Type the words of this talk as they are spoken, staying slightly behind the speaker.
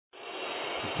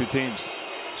These two teams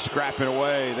scrapping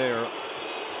away. They're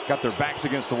got their backs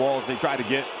against the walls. They try to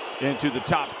get into the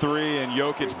top three, and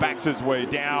Jokic backs his way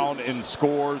down and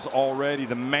scores already.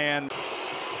 The man,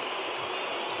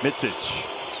 Mitsic.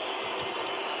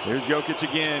 Here's Jokic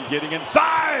again, getting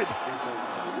inside,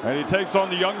 and he takes on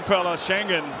the young fella,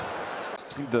 Schengen.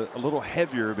 Seemed a little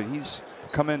heavier, but he's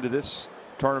come into this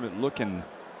tournament looking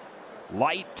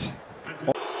light.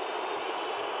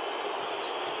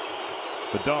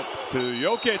 The dump to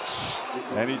Jokic,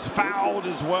 and he's fouled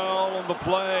as well on the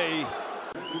play.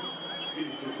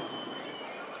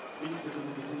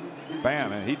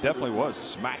 Bam, and he definitely was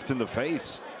smacked in the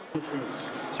face.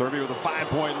 Serbia with a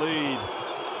 5-point lead.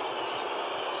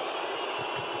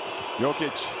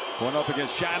 Jokic going up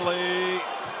against Shadley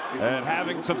and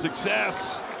having some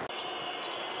success.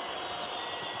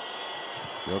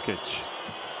 Jokic.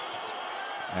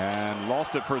 And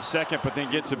lost it for a second, but then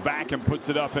gets it back and puts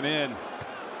it up and in.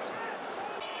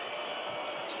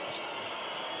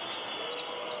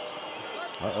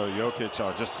 Uh-oh,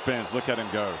 Jokic just spins. Look at him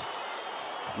go.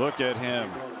 Look at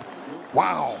him.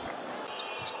 Wow.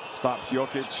 Stops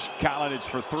Jokic. Kalinic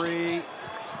for three.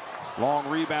 Long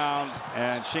rebound,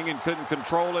 and Schengen couldn't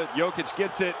control it. Jokic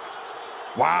gets it.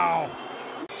 Wow.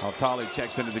 Altali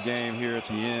checks into the game here at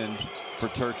the end for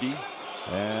Turkey.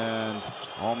 And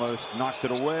almost knocked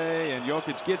it away, and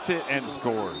Jokic gets it and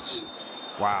scores.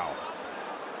 Wow.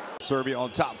 Serbia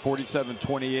on top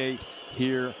 47-28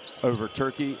 here over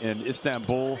Turkey in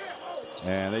Istanbul.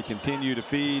 And they continue to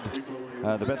feed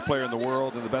the best player in the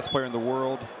world, and the best player in the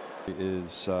world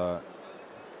is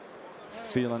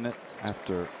feeling it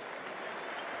after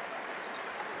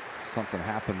something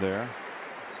happened there.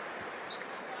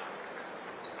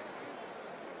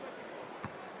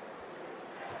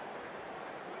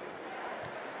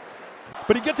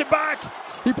 But he gets it back.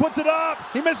 He puts it up.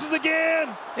 He misses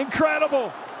again. Incredible.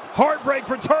 Heartbreak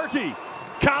for Turkey.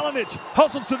 Kalinic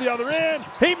hustles to the other end.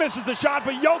 He misses the shot,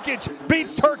 but Jokic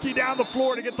beats Turkey down the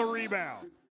floor to get the rebound.